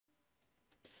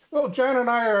Well, Jan and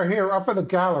I are here up in the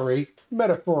gallery,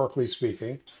 metaphorically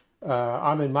speaking.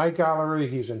 I'm in my gallery,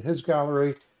 he's in his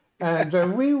gallery, and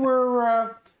we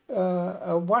were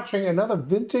watching another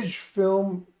vintage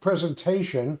film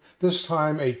presentation, this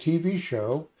time a TV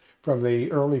show from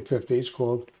the early 50s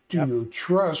called Do Yep. You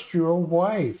Trust Your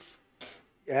Wife?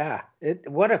 Yeah.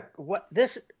 What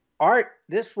this art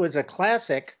this was a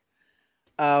classic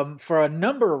for a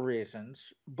number of reasons,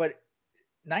 but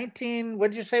 19 what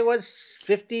did you say it was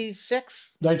 56?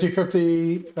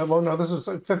 1950, well, no, this is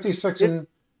 56 It, and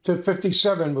to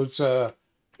 57 was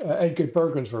Edgar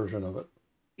Bergen's version of it.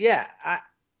 yeah,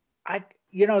 I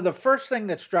the first thing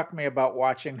that struck me about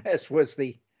watching this was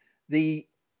the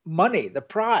money, the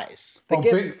prize. Oh,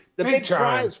 The big big time.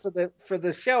 prize for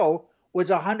the show was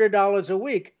 $100 a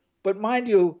week. But mind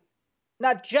you,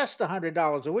 not just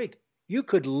 $100 a week. You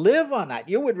could live on that.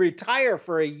 You would retire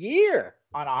for a year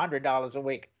on $100 a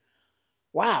week.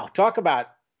 Wow, talk about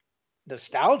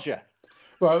nostalgia.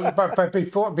 Well, but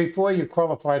before you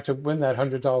qualified to win that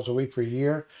 $100 a week for a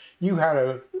year, you had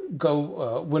to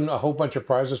go win a whole bunch of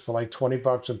prizes for like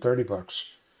 $20 and $30.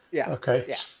 Yeah, Okay,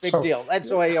 yeah, big so deal. That's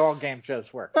the way all game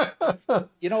shows work.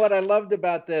 You know what I loved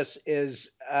about this is,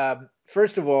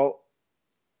 first of all,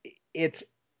 it's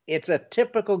it's a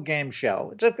typical game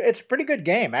show. It's a pretty good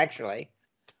game actually,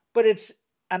 but it's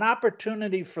an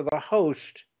opportunity for the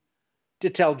host to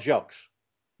tell jokes.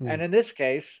 And hmm, in this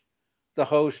case, the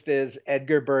host is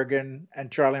Edgar Bergen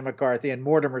and Charlie McCarthy and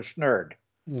Mortimer Snerd,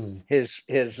 hmm. his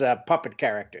puppet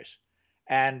characters.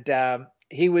 And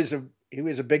he was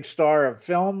a big star of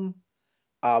film,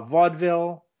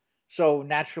 vaudeville. So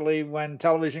naturally, when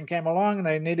television came along and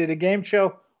they needed a game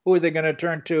show, who are they going to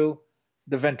turn to?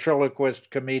 The ventriloquist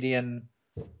comedian,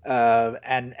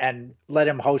 and let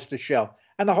him host the show.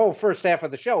 And the whole first half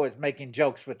of the show is making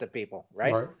jokes with the people,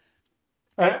 right? Right.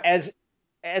 Uh, As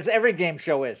as every game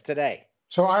show is today.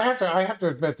 so I have to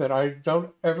admit that I don't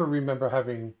ever remember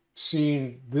having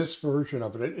seen this version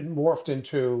of it. It morphed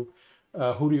into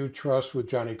Who Do You Trust with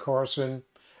Johnny Carson,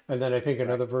 and then I think Right.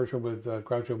 another version with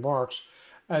Groucho Marx.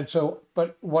 And so,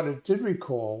 but what I did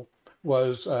recall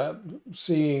was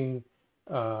seeing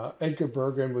Edgar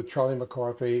Bergen with Charlie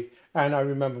McCarthy, and I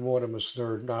remember Mortimer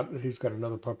Snerd. Not he's got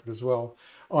another puppet as well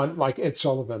on like Ed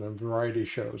Sullivan and variety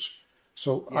shows.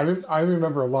 So Yes. I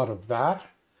remember a lot of that,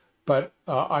 but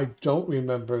I don't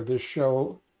remember this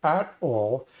show at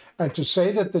all. And to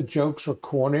say that the jokes were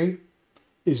corny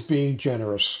is being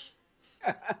generous.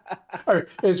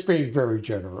 It's being very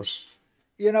generous.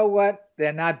 You know what?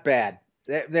 They're not bad.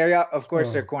 They're of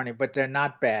course they're Oh, corny, but they're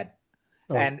not bad.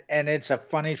 oh, And it's a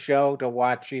funny show to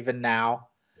watch even now.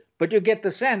 But you get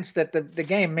the sense that the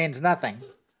game means nothing.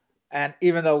 And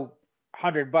even though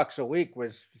 $100 a week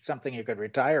was something you could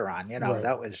retire on,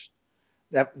 right.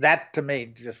 that to me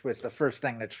just was the first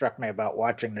thing that struck me about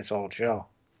watching this old show.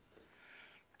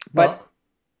 But Well,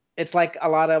 it's like a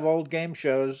lot of old game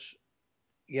shows,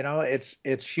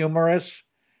 it's humorous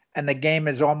and the game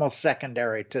is almost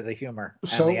secondary to the humor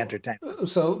and the so entertainment.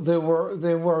 so there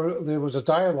was a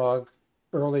dialogue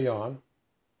early on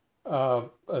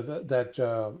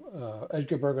that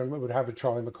Edgar Bergen would have with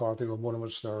Charlie McCarthy or Mortimer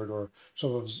Snerd or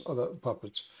some of his other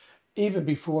puppets, even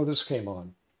before this came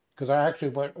on, because I actually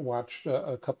went and watched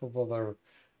a couple of other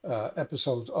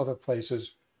episodes other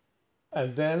places,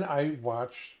 and then I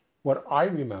watched what I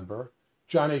remember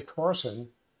Johnny Carson,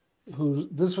 who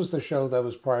this was the show that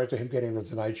was prior to him getting the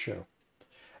Tonight Show,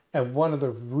 and one of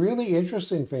the really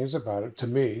interesting things about it to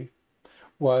me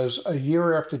was a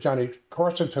year after Johnny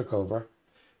Carson took over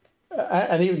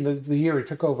and even the year he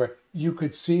took over, you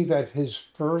could see that his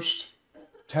first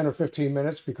 10 or 15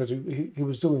 minutes, because he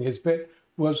was doing his bit,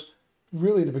 was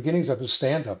really the beginnings of his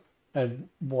stand up and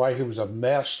why he was a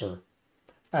master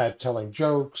at telling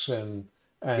jokes and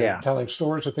Yeah. telling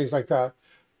stories and things like that.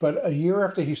 But a year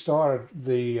after he started,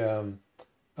 the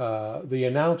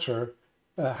announcer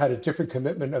had a different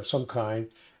commitment of some kind.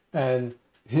 And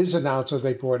his announcer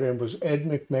they brought in was Ed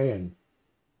McMahon.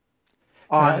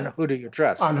 On And Who Do You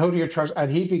Trust? on Who Do You Trust?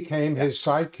 And he became Yeah. his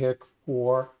sidekick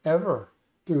forever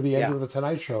through the end Yeah. of the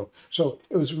Tonight Show. So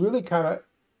it was really kind of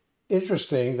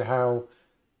interesting how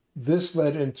this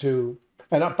led into.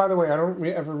 And by the way, I don't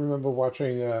ever remember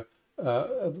watching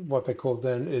what they called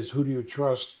then is Who Do You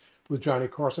Trust with Johnny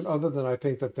Carson, other than I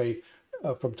think that they,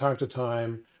 from time to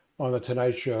time on the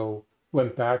Tonight Show,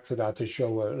 went back to that to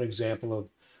show an example of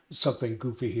something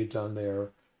goofy he'd done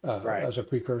there Right. as a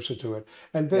precursor to it.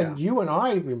 And then Yeah. you and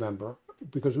I remember,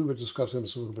 because we were discussing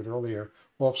this a little bit earlier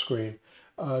off screen,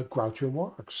 Groucho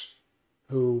Marx,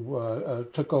 who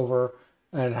took over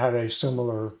and had a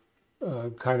similar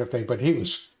kind of thing, but he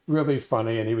was really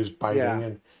funny and he was biting Yeah.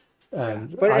 and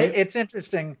And But it's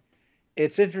interesting.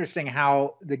 It's interesting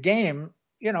how the game,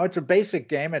 it's a basic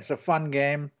game. It's a fun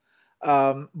game.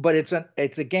 But it's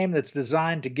a game that's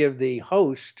designed to give the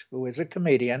host, who is a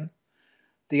comedian,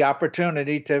 the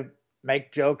opportunity to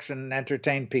make jokes and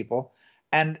entertain people.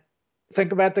 And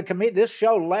think about the comedian. This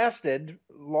show lasted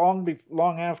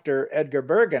long after Edgar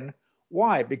Bergen.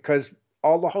 Why? Because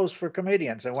all the hosts were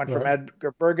comedians. It went from right.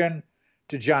 Edgar Bergen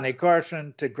to Johnny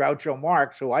Carson to Groucho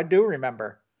Marx, who I do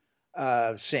remember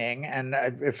seeing. And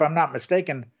if I'm not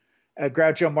mistaken,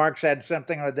 Groucho Marx had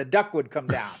something, or the duck would come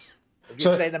down. If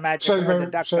you say the magic word, the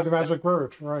duck say comes the magic down.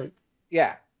 word, right?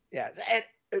 Yeah, yeah. And,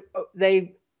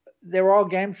 they're all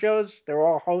game shows. They're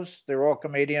all hosts. They're all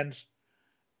comedians.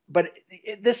 But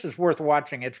this is worth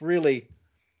watching. It's really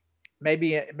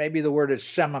maybe the word is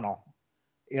seminal,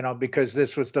 because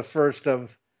this was the first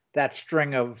of that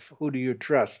string of Who Do You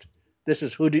Trust? This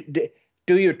is do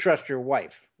you trust your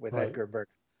wife with Right. Edgar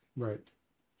Bergen. Right.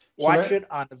 Watch it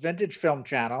on the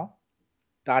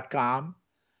vintagefilmchannel.com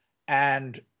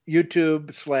and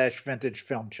YouTube/Vintage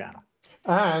Film Channel.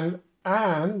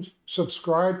 And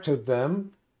subscribe to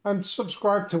them and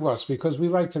subscribe to us, because we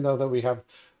like to know that we have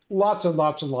lots and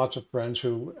lots and lots of friends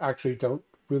who actually don't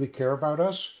really care about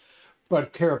us,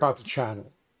 but care about the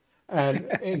channel, and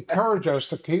encourage us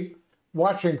to keep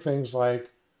watching things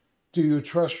like Do You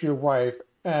Trust Your Wife,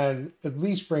 and at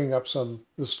least bring up some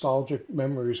nostalgic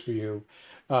memories for you.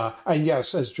 And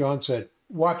yes, as John said,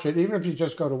 watch it. Even if you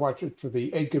just go to watch it for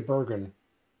the Edgar Bergen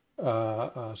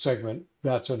segment,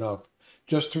 that's enough.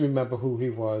 Just to remember who he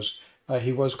was.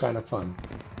 He was kind of fun.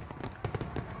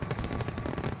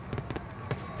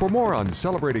 For more on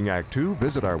Celebrating Act Two,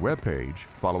 visit our webpage,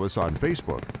 follow us on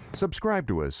Facebook, subscribe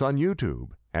to us on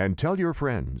YouTube, and tell your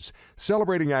friends.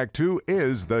 Celebrating Act Two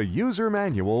is the user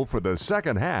manual for the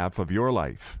second half of your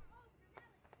life.